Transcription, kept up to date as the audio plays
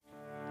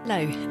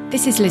Hello,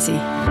 this is Lizzie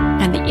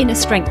and the Inner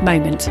Strength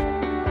Moment.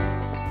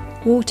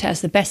 Water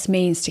as the best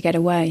means to get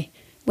away.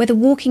 Whether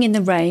walking in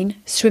the rain,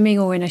 swimming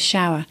or in a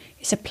shower,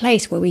 it's a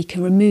place where we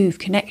can remove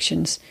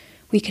connections.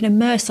 We can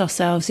immerse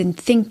ourselves in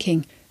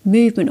thinking,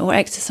 movement or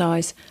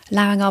exercise,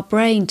 allowing our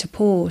brain to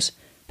pause,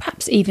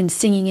 perhaps even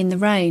singing in the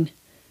rain.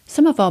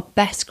 Some of our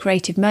best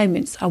creative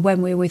moments are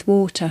when we're with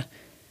water.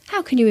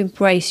 How can you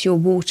embrace your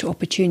water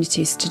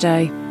opportunities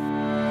today?